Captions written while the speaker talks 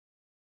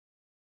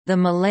The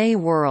Malay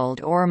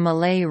world or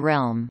Malay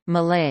realm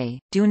Malay,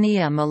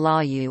 Dunia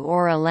Melayu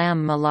or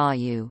Alam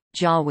Melayu,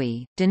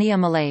 Jawi, Dunia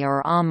Malay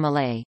or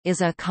Malay,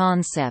 is a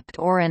concept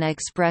or an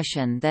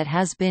expression that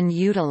has been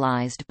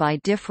utilized by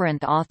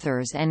different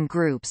authors and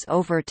groups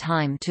over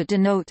time to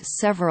denote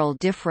several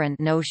different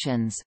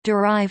notions,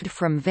 derived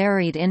from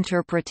varied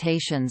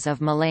interpretations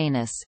of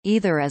Malayness,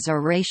 either as a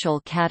racial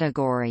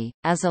category,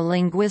 as a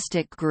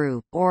linguistic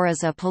group or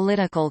as a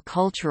political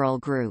cultural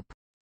group.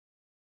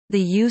 The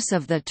use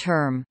of the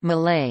term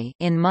Malay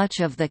in much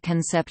of the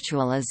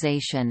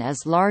conceptualization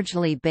is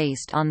largely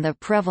based on the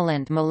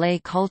prevalent Malay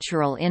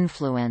cultural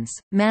influence,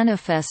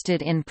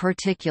 manifested in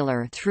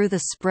particular through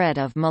the spread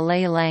of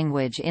Malay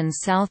language in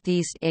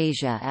Southeast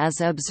Asia as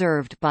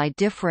observed by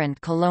different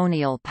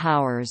colonial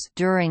powers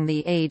during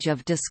the Age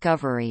of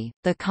Discovery.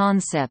 The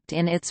concept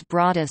in its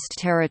broadest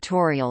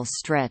territorial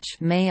stretch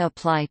may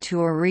apply to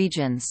a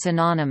region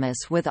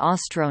synonymous with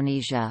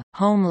Austronesia,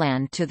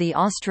 homeland to the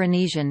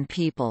Austronesian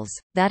peoples,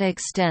 that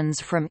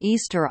extends from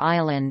Easter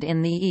Island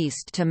in the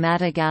east to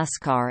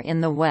Madagascar in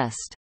the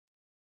west.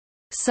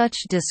 Such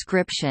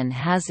description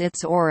has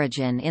its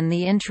origin in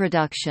the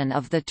introduction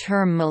of the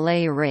term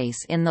Malay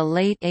race in the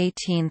late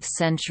 18th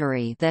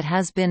century that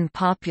has been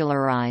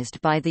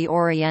popularized by the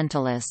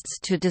Orientalists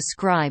to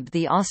describe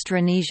the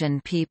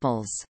Austronesian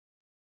peoples.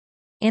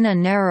 In a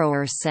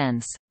narrower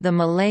sense, the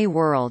Malay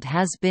world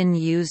has been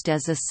used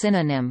as a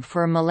synonym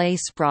for Malay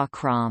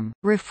Språkram,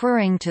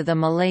 referring to the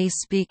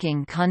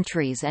Malay-speaking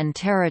countries and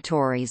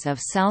territories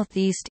of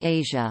Southeast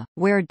Asia,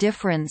 where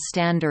different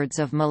standards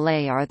of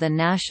Malay are the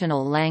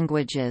national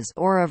languages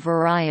or a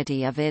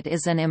variety of it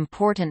is an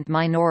important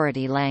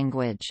minority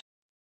language.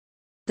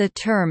 The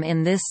term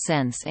in this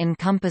sense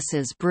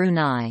encompasses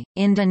Brunei,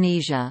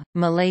 Indonesia,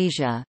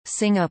 Malaysia,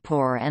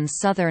 Singapore and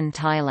southern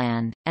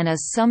Thailand, and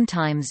is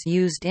sometimes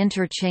used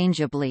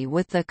interchangeably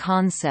with the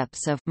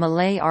concepts of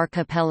Malay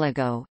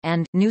Archipelago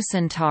and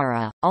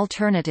Nusantara.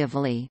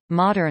 Alternatively,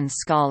 modern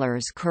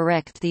scholars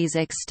correct these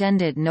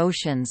extended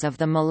notions of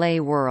the Malay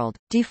world,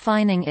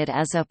 defining it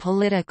as a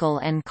political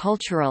and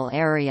cultural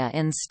area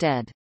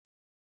instead.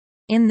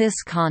 In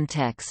this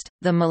context,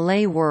 the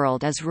Malay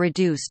world is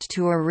reduced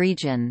to a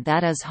region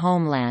that is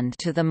homeland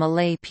to the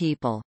Malay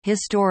people,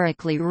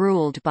 historically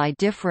ruled by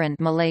different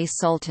Malay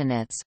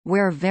sultanates,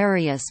 where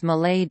various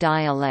Malay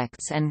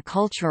dialects and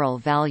cultural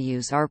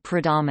values are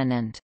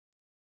predominant.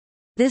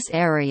 This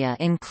area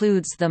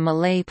includes the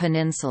Malay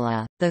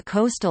Peninsula, the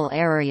coastal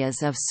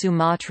areas of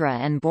Sumatra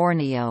and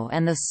Borneo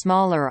and the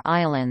smaller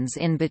islands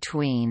in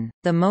between.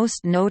 The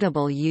most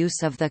notable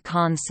use of the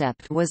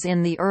concept was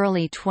in the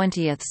early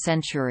 20th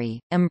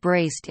century,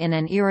 embraced in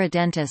an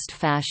irredentist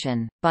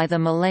fashion, by the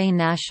Malay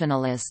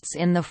nationalists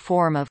in the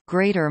form of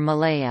Greater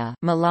Malaya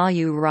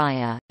Melayu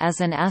Raya,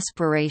 as an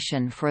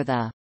aspiration for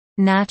the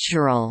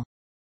natural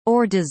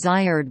or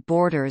desired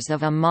borders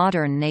of a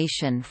modern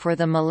nation for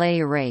the Malay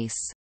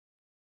race.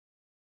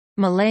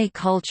 Malay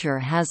culture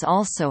has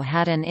also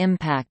had an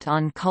impact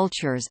on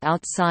cultures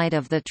outside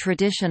of the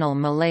traditional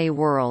Malay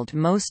world,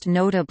 most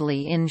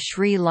notably in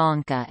Sri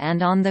Lanka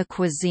and on the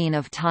cuisine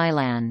of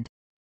Thailand.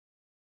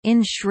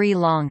 In Sri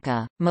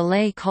Lanka,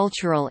 Malay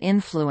cultural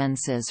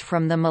influences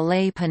from the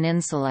Malay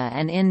Peninsula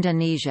and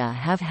Indonesia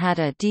have had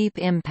a deep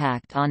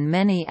impact on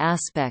many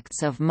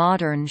aspects of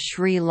modern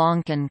Sri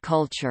Lankan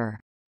culture.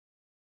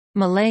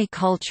 Malay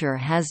culture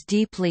has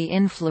deeply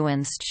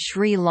influenced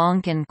Sri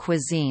Lankan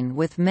cuisine,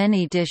 with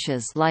many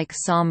dishes like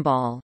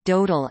sambal,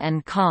 dodol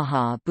and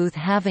kaha both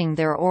having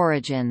their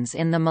origins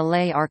in the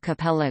Malay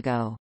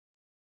archipelago.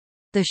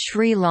 The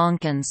Sri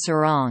Lankan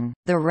sarong,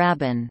 the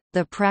rabban,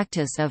 the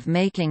practice of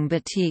making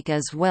batik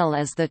as well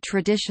as the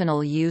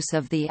traditional use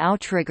of the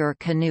outrigger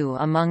canoe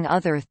among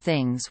other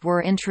things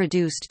were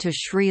introduced to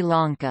Sri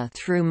Lanka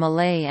through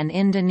Malay and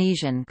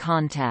Indonesian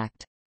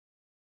contact.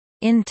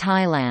 In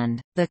Thailand,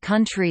 the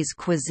country's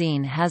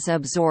cuisine has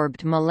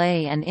absorbed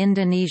Malay and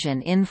Indonesian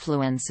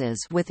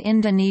influences, with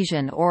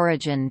Indonesian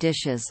origin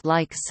dishes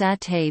like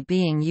satay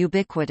being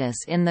ubiquitous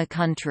in the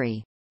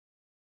country.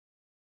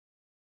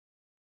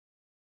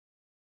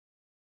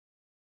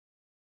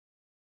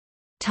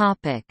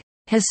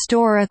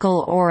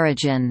 Historical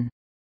origin.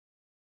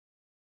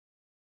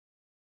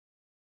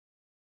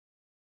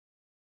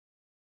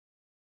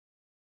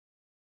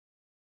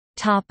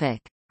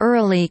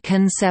 Early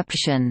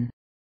conception.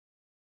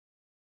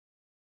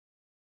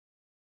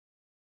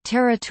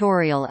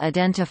 Territorial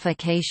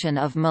identification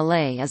of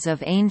Malay is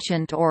of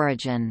ancient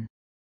origin.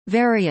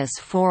 Various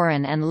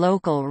foreign and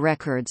local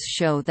records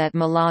show that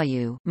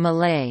Melayu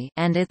Malay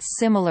and its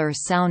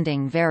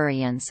similar-sounding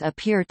variants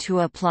appear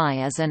to apply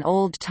as an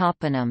old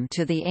toponym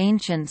to the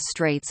ancient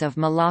Straits of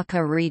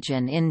Malacca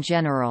region in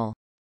general.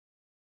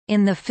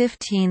 In the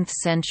 15th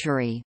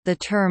century, the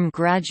term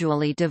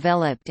gradually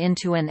developed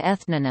into an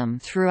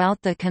ethnonym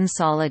throughout the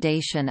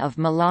consolidation of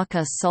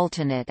Malacca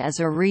Sultanate as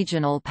a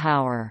regional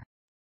power.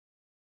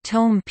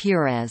 Tome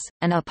Pires,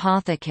 an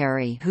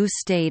apothecary who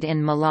stayed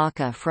in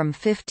Malacca from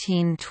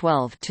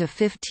 1512 to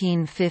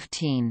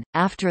 1515,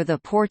 after the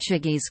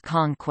Portuguese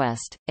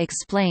conquest,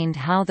 explained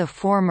how the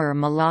former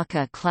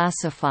Malacca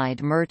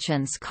classified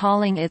merchants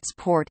calling its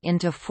port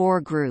into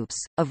 4 groups,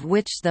 of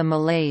which the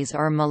Malays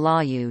or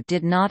Malayu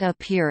did not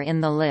appear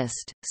in the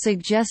list,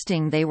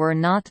 suggesting they were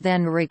not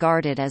then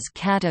regarded as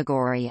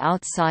category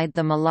outside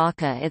the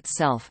Malacca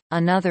itself.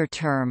 Another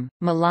term,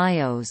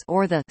 Malayos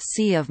or the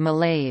Sea of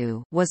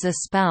Malayu, was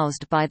espoused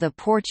by the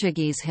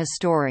Portuguese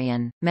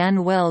historian,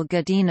 Manuel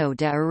Godinho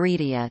de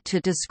Heredia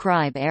to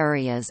describe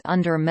areas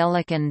under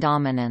Melican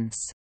dominance.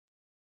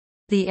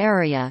 The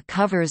area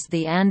covers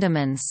the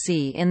Andaman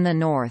Sea in the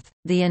north,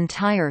 the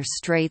entire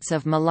Straits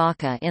of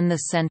Malacca in the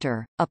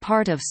center, a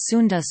part of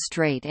Sunda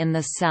Strait in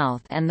the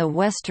south and the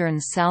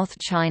western South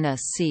China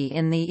Sea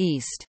in the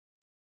east.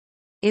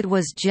 It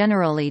was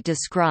generally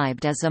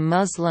described as a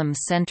Muslim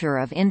center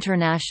of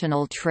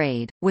international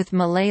trade, with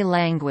Malay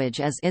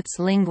language as its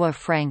lingua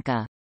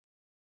franca.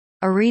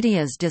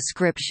 Heredia's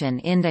description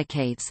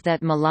indicates that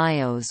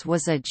Malayos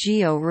was a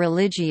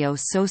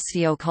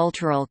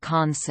geo-religio-sociocultural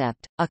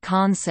concept, a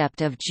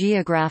concept of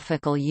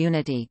geographical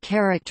unity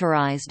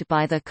characterized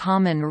by the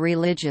common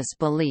religious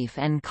belief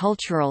and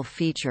cultural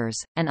features.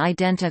 An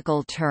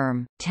identical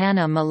term,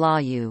 Tanah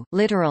Melayu,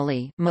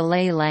 literally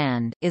Malay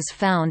land, is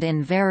found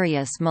in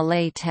various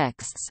Malay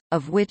texts,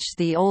 of which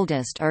the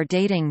oldest are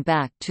dating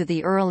back to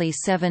the early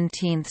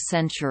 17th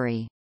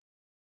century.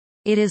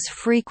 It is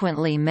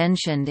frequently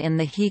mentioned in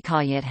the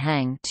Hikayat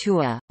Hang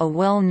Tuah, a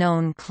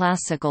well-known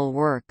classical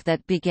work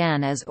that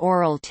began as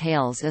oral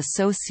tales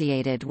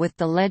associated with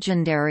the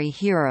legendary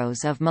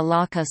heroes of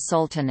Malacca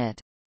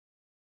Sultanate.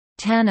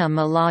 Tanah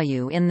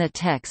Melayu in the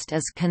text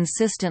is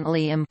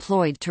consistently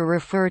employed to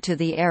refer to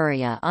the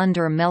area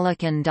under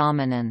Melican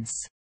dominance.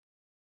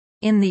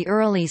 In the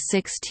early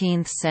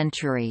 16th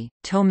century,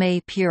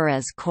 Tome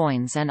Pires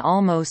coins an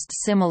almost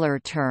similar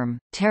term,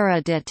 Terra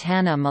de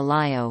Tanah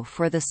Malayo,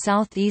 for the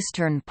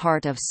southeastern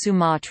part of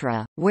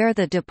Sumatra, where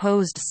the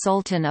deposed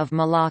Sultan of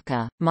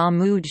Malacca,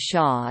 Mahmud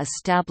Shah,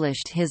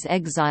 established his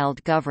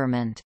exiled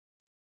government.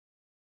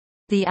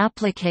 The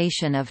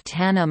application of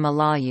Tanah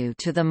Melayu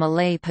to the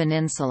Malay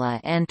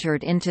Peninsula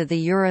entered into the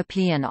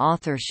European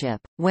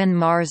authorship, when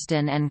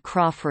Marsden and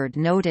Crawford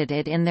noted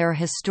it in their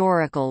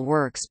historical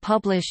works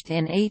published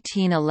in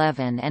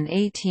 1811 and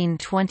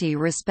 1820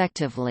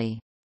 respectively.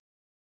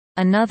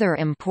 Another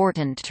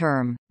important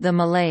term, the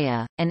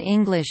Malaya, an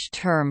English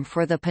term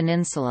for the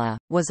peninsula,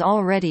 was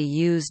already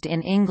used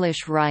in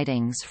English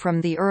writings from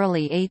the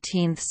early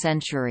 18th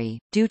century.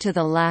 Due to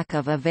the lack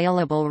of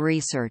available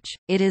research,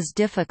 it is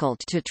difficult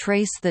to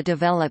trace the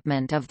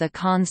development of the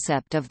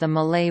concept of the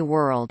Malay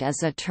world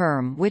as a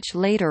term which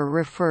later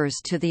refers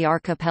to the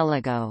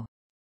archipelago.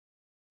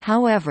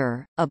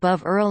 However,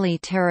 above early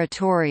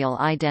territorial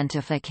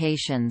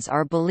identifications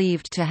are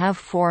believed to have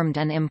formed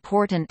an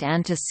important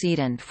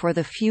antecedent for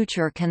the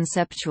future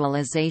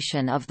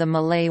conceptualization of the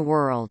Malay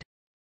world.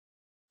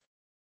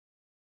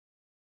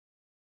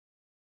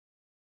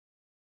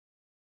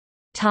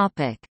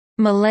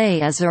 Malay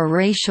as a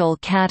racial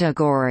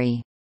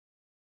category.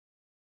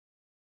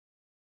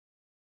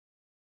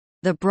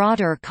 The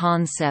broader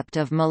concept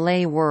of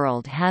Malay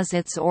world has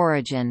its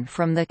origin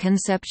from the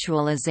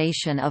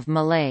conceptualization of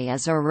Malay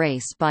as a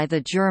race by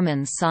the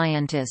German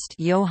scientist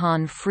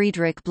Johann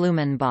Friedrich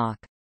Blumenbach.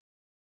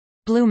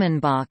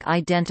 Blumenbach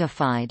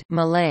identified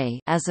Malay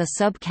as a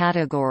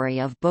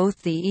subcategory of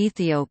both the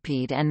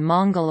Ethiopiid and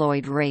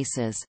Mongoloid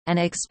races, and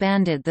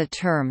expanded the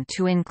term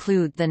to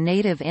include the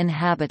native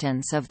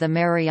inhabitants of the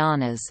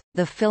Marianas,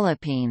 the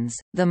Philippines,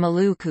 the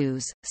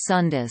Malukus,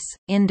 Sundus,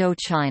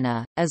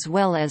 Indochina, as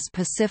well as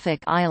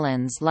Pacific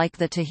islands like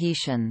the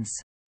Tahitians.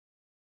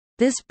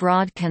 This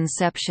broad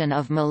conception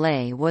of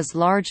Malay was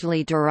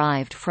largely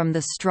derived from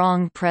the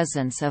strong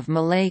presence of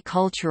Malay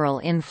cultural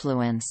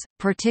influence,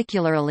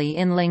 particularly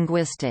in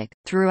linguistic,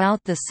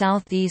 throughout the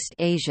Southeast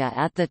Asia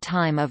at the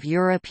time of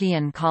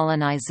European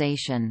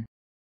colonization.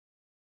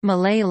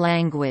 Malay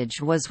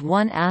language was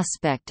one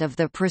aspect of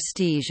the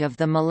prestige of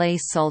the Malay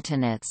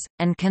sultanates,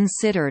 and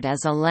considered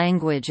as a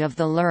language of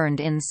the learned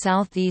in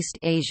Southeast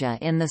Asia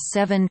in the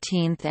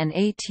 17th and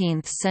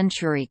 18th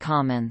century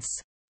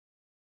comments.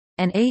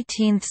 An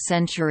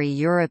 18th-century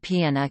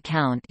European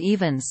account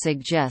even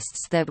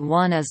suggests that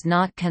one is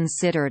not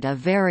considered a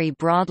very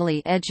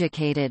broadly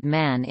educated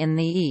man in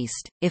the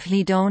East, if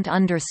he don't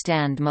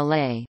understand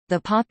Malay.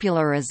 The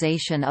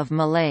popularization of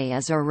Malay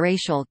as a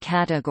racial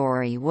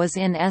category was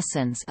in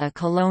essence a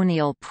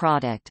colonial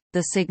product,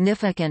 the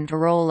significant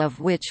role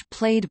of which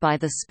played by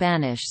the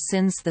Spanish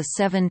since the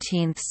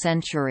 17th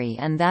century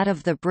and that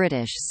of the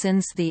British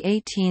since the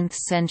 18th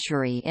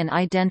century in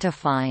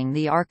identifying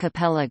the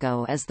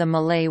archipelago as the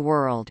Malay world.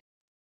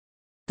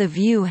 The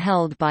view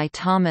held by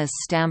Thomas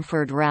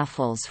Stamford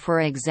Raffles,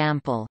 for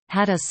example,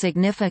 had a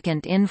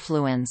significant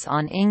influence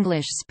on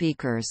English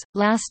speakers,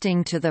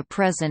 lasting to the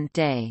present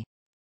day.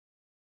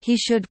 He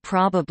should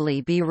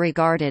probably be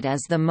regarded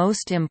as the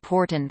most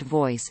important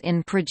voice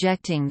in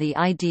projecting the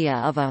idea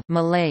of a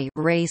Malay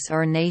race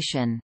or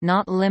nation,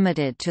 not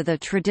limited to the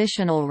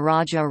traditional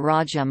Raja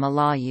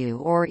Melayu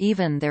or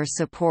even their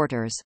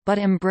supporters, but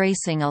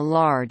embracing a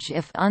large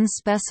if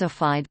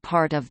unspecified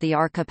part of the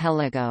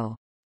archipelago.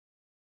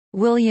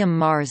 William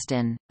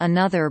Marsden,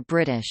 another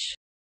British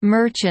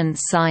merchant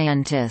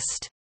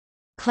scientist,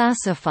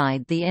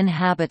 classified the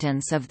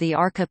inhabitants of the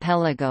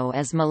archipelago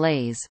as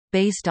Malays,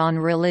 based on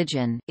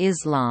religion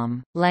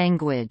Islam,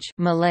 language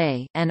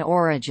Malay, and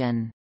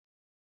origin.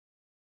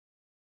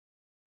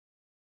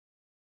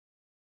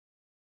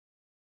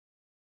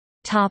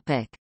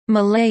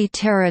 Malay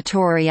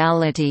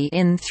territoriality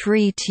in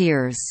 3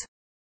 tiers.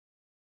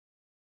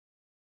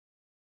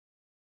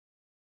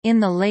 In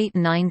the late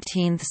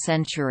 19th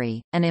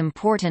century, an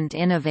important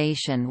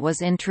innovation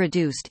was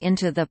introduced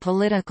into the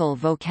political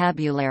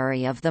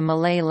vocabulary of the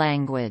Malay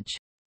language.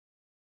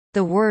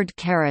 The word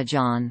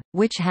Karajan,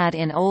 which had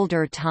in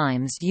older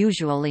times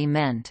usually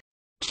meant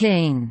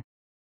king,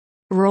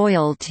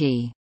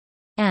 royalty,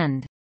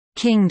 and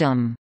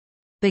kingdom,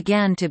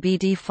 began to be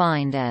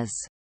defined as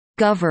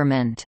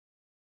government.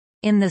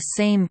 In the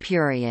same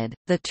period,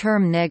 the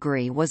term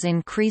negri was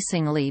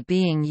increasingly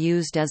being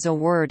used as a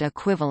word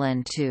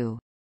equivalent to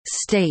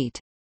state,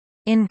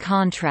 in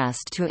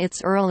contrast to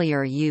its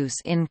earlier use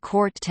in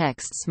court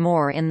texts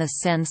more in the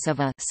sense of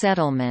a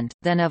settlement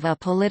than of a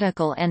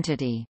political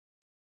entity.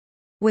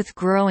 With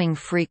growing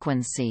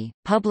frequency,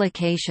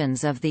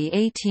 publications of the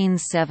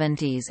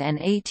 1870s and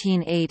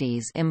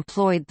 1880s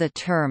employed the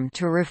term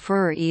to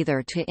refer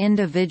either to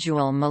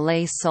individual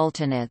Malay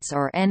sultanates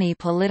or any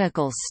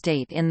political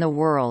state in the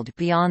world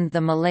beyond the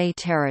Malay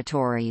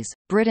territories.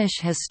 British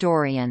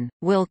historian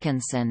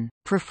Wilkinson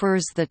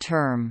prefers the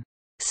term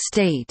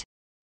state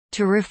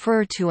to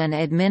refer to an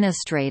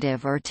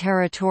administrative or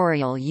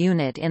territorial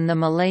unit in the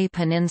Malay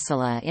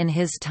Peninsula in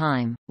his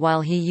time,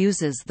 while he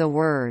uses the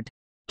word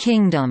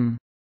kingdom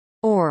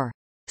or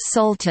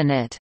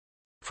sultanate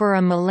for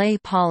a Malay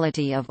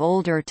polity of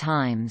older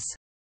times.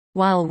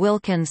 While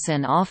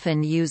Wilkinson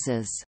often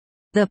uses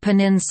the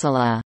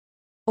peninsula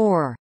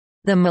or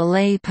the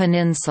Malay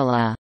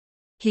Peninsula,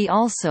 he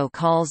also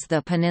calls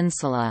the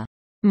peninsula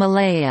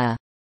Malaya.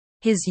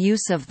 His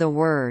use of the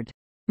word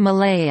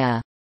Malaya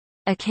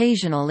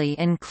occasionally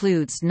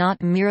includes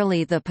not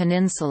merely the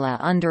peninsula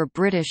under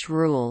British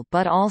rule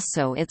but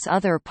also its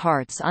other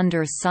parts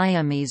under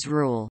Siamese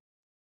rule.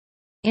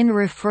 In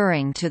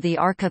referring to the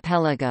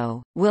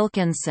archipelago,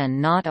 Wilkinson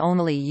not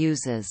only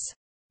uses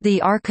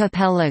the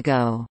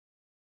archipelago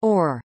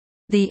or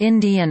the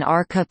Indian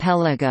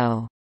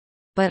archipelago,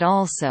 but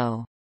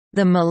also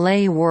the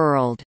Malay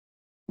world,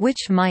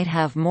 which might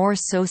have more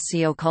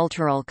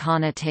sociocultural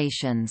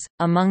connotations.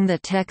 Among the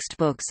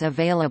textbooks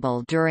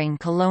available during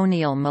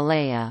colonial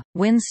Malaya,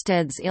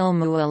 Winstead's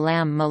Ilmu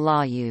Alam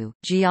Melayu,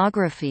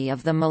 Geography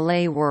of the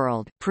Malay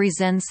World,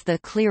 presents the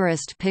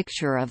clearest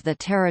picture of the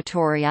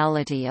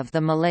territoriality of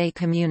the Malay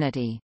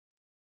community.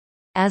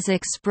 As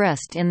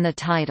expressed in the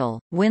title,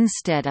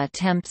 Winstead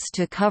attempts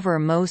to cover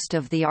most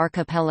of the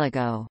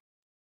archipelago.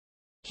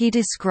 He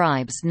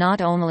describes not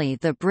only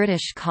the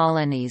British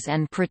colonies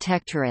and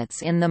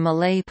protectorates in the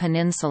Malay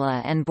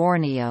Peninsula and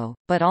Borneo,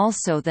 but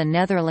also the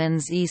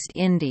Netherlands East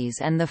Indies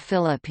and the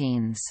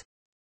Philippines.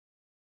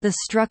 The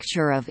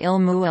structure of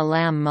Ilmu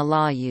Alam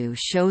Melayu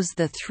shows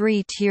the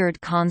 3-tiered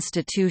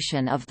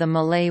constitution of the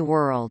Malay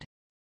world.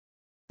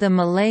 The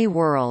Malay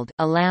world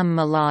Alam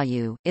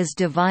Melayu is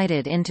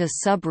divided into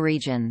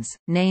sub-regions,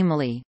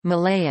 namely,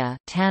 Malaya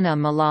Tanah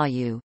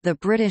Melayu, the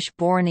British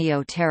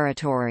Borneo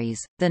Territories,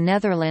 the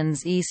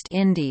Netherlands East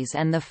Indies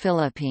and the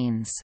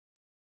Philippines.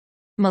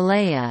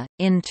 Malaya,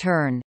 in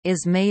turn,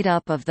 is made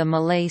up of the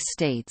Malay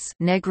states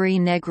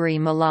Negri-Negri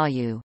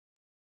Melayu.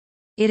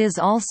 It is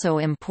also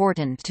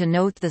important to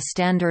note the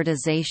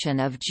standardization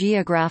of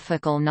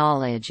geographical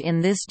knowledge in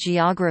this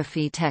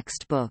geography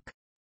textbook.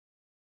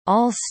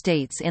 All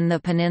states in the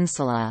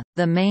peninsula,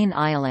 the main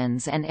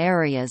islands and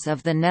areas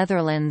of the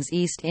Netherlands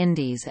East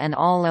Indies and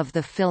all of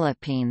the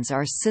Philippines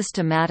are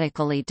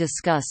systematically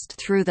discussed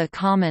through the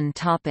common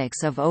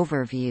topics of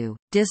overview,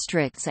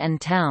 districts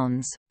and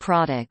towns,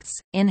 products,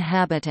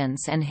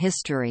 inhabitants and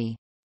history.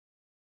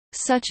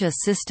 Such a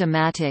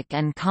systematic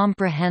and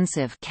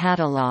comprehensive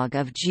catalogue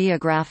of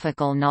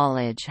geographical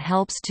knowledge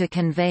helps to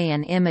convey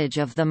an image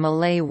of the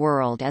Malay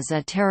world as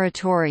a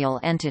territorial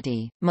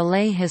entity.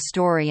 Malay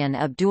historian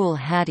Abdul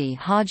Hadi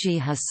Haji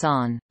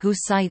Hassan, who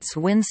cites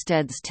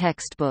Winstead's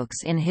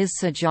textbooks in his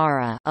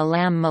Sejarah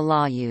Alam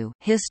Melayu,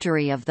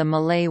 History of the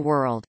Malay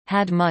World,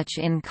 had much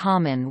in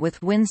common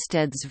with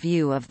Winstead's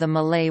view of the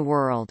Malay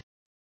world.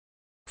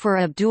 For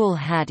Abdul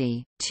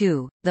Hadi,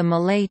 too, the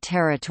Malay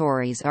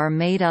territories are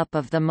made up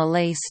of the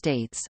Malay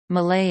states,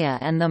 Malaya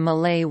and the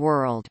Malay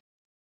world.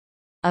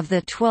 Of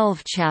the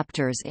 12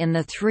 chapters in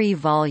the 3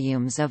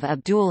 volumes of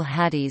Abdul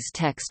Hadi's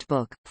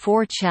textbook,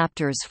 4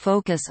 chapters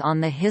focus on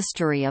the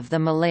history of the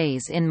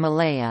Malays in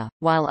Malaya,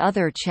 while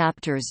other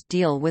chapters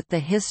deal with the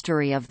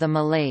history of the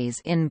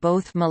Malays in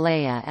both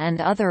Malaya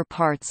and other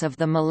parts of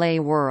the Malay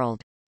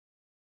world.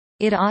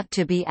 It ought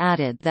to be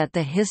added that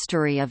the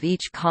history of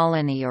each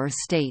colony or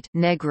state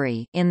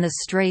negri in the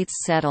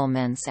Straits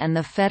Settlements and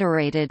the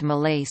Federated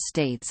Malay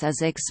States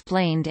is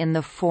explained in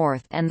the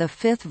fourth and the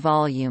fifth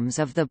volumes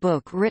of the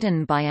book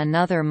written by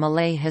another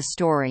Malay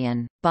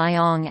historian,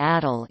 Byong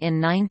Adil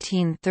in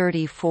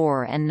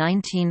 1934 and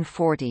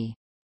 1940.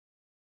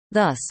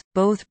 Thus,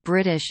 both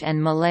British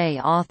and Malay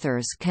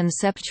authors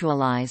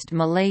conceptualized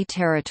Malay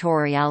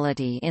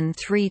territoriality in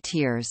three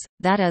tiers,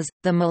 that is,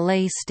 the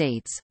Malay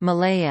states,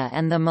 Malaya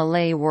and the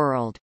Malay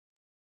world.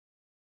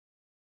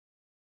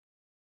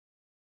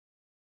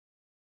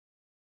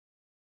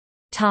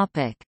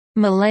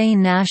 Malay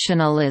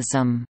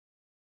nationalism.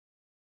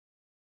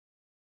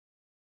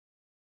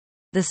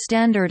 The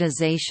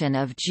standardization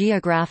of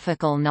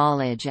geographical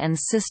knowledge and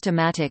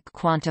systematic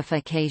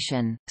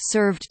quantification,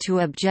 served to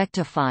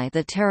objectify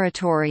the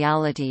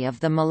territoriality of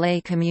the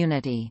Malay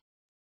community.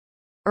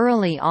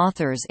 Early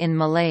authors in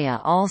Malaya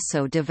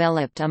also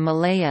developed a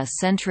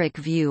Malaya-centric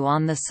view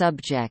on the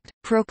subject,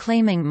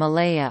 proclaiming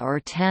Malaya or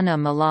Tanah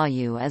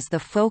Melayu as the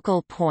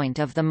focal point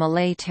of the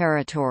Malay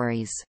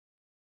territories.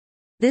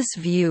 This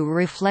view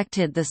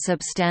reflected the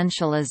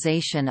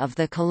substantialization of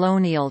the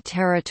colonial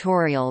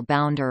territorial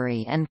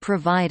boundary and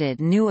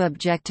provided new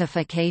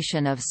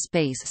objectification of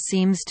space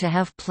seems to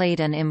have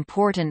played an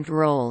important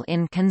role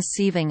in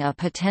conceiving a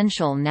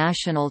potential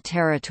national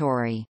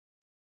territory.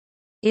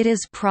 It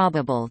is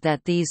probable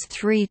that these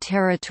three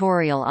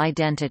territorial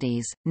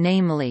identities,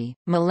 namely,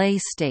 Malay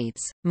states,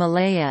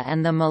 Malaya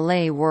and the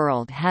Malay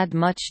world, had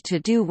much to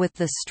do with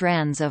the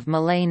strands of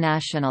Malay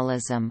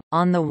nationalism.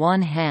 On the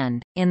one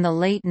hand, in the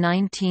late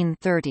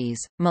 1930s,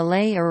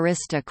 Malay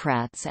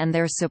aristocrats and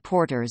their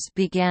supporters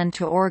began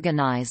to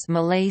organize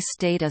Malay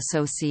state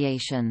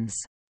associations.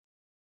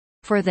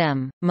 For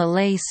them,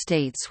 Malay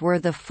states were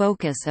the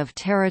focus of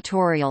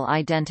territorial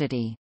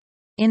identity.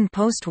 In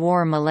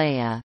post-war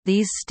Malaya,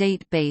 these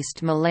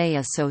state-based Malay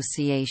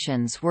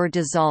associations were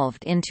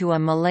dissolved into a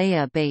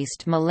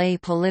Malaya-based Malay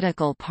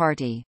political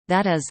party,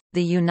 that is,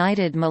 the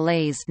United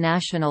Malays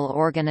National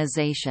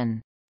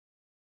Organization.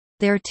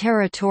 Their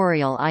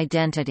territorial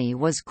identity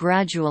was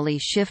gradually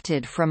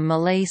shifted from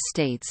Malay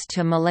states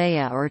to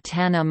Malaya or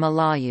Tanah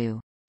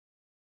Melayu.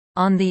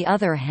 On the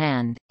other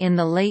hand, in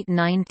the late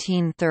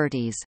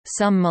 1930s,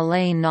 some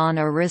Malay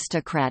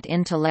non-aristocrat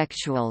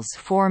intellectuals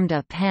formed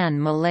a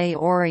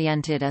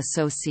pan-Malay-oriented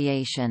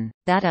association,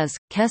 that is,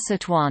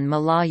 Kesatuan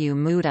Melayu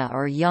Muda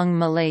or Young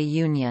Malay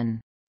Union.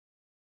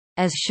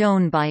 As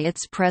shown by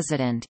its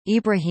president,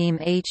 Ibrahim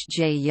H.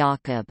 J.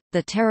 Yaqub,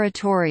 the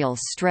territorial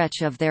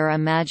stretch of their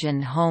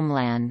imagined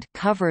homeland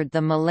covered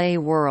the Malay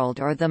world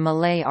or the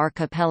Malay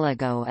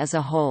archipelago as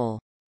a whole.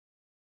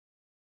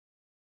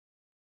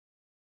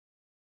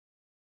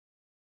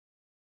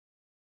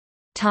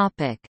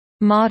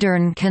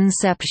 Modern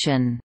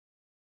conception.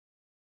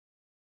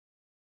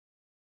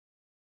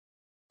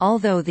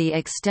 Although the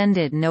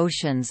extended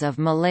notions of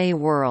Malay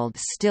world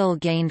still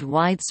gained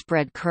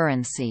widespread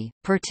currency,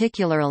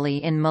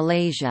 particularly in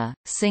Malaysia,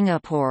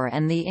 Singapore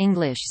and the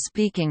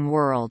English-speaking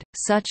world,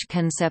 such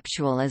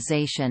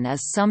conceptualization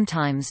is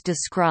sometimes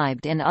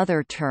described in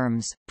other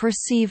terms,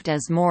 perceived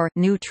as more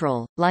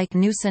neutral, like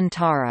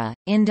Nusantara,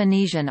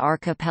 Indonesian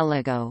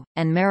archipelago,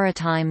 and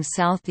maritime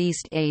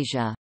Southeast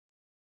Asia.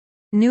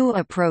 New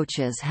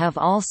approaches have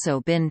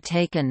also been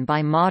taken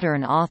by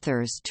modern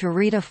authors to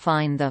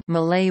redefine the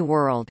Malay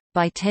world,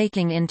 by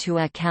taking into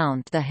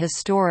account the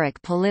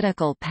historic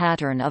political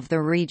pattern of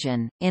the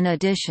region, in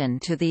addition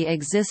to the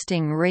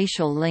existing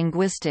racial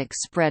linguistic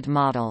spread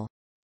model.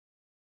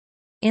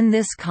 In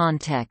this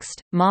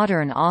context,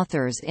 modern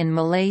authors in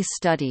Malay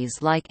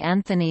studies like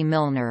Anthony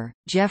Milner,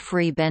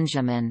 Jeffrey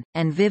Benjamin,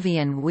 and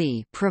Vivian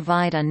Wee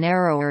provide a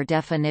narrower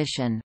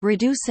definition,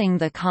 reducing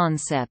the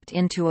concept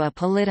into a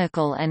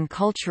political and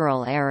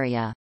cultural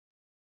area.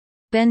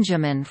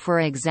 Benjamin, for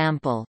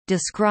example,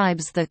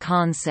 describes the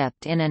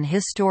concept in an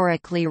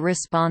historically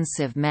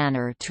responsive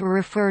manner to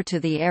refer to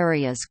the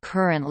areas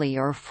currently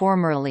or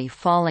formerly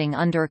falling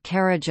under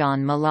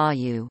Kerajaan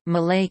Melayu,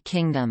 Malay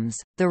kingdoms,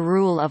 the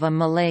rule of a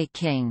Malay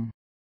king.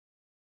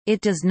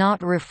 It does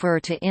not refer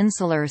to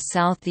insular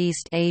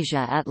Southeast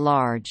Asia at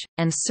large,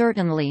 and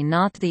certainly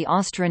not the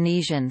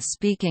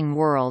Austronesian-speaking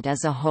world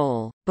as a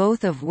whole,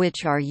 both of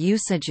which are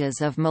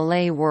usages of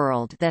Malay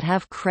world that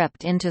have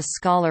crept into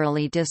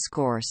scholarly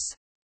discourse.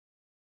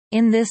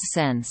 In this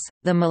sense,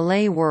 the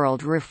Malay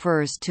world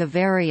refers to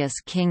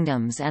various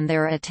kingdoms and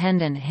their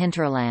attendant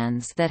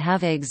hinterlands that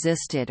have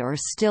existed or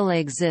still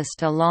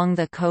exist along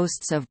the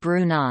coasts of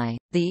Brunei,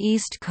 the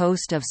east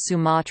coast of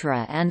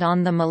Sumatra and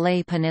on the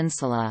Malay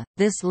Peninsula.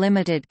 This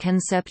limited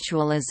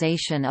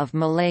conceptualization of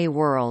Malay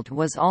world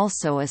was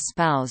also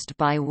espoused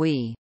by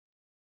Wee.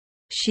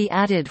 She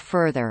added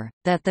further,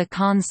 that the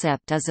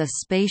concept is a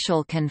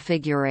spatial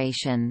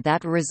configuration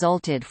that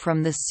resulted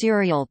from the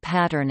serial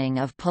patterning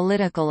of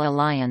political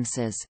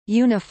alliances,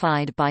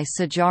 unified by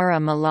Sejarah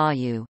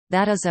Melayu,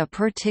 that is a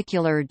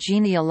particular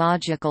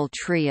genealogical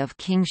tree of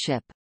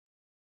kingship.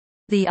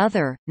 The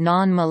other,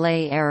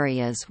 non-Malay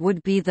areas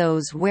would be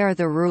those where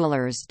the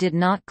rulers did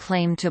not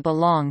claim to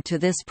belong to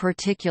this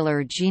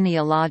particular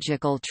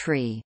genealogical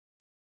tree.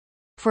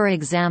 For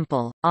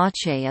example,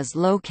 Aceh is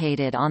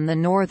located on the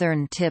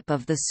northern tip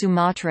of the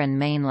Sumatran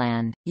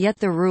mainland, yet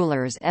the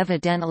rulers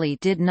evidently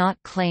did not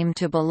claim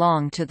to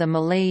belong to the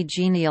Malay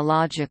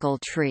genealogical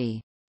tree.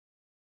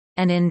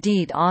 And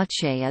indeed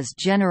Aceh is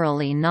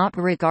generally not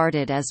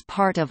regarded as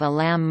part of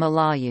Alam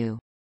Melayu.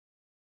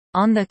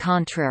 On the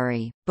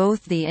contrary,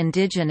 both the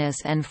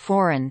indigenous and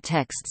foreign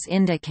texts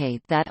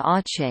indicate that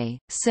Aceh,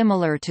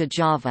 similar to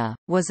Java,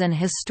 was an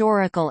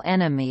historical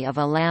enemy of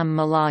Alam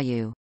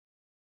Melayu.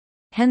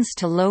 Hence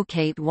to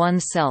locate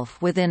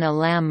oneself within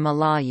Alam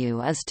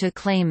Melayu is to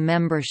claim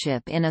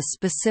membership in a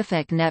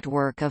specific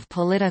network of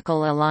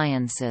political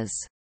alliances.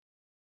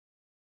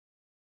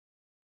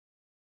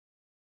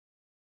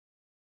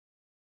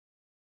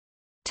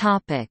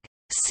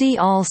 See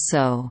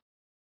also: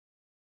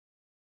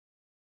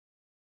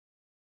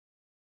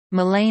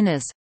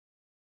 Malayness,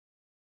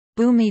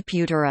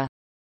 Bumiputera,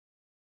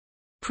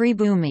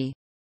 Pribumi,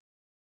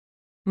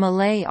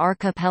 Malay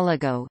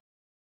Archipelago,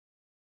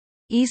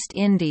 East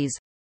Indies,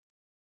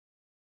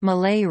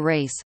 Malay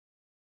race,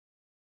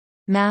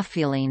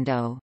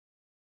 Mafilindo,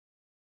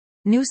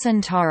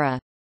 Nusantara,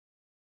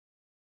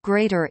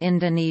 Greater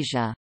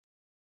Indonesia.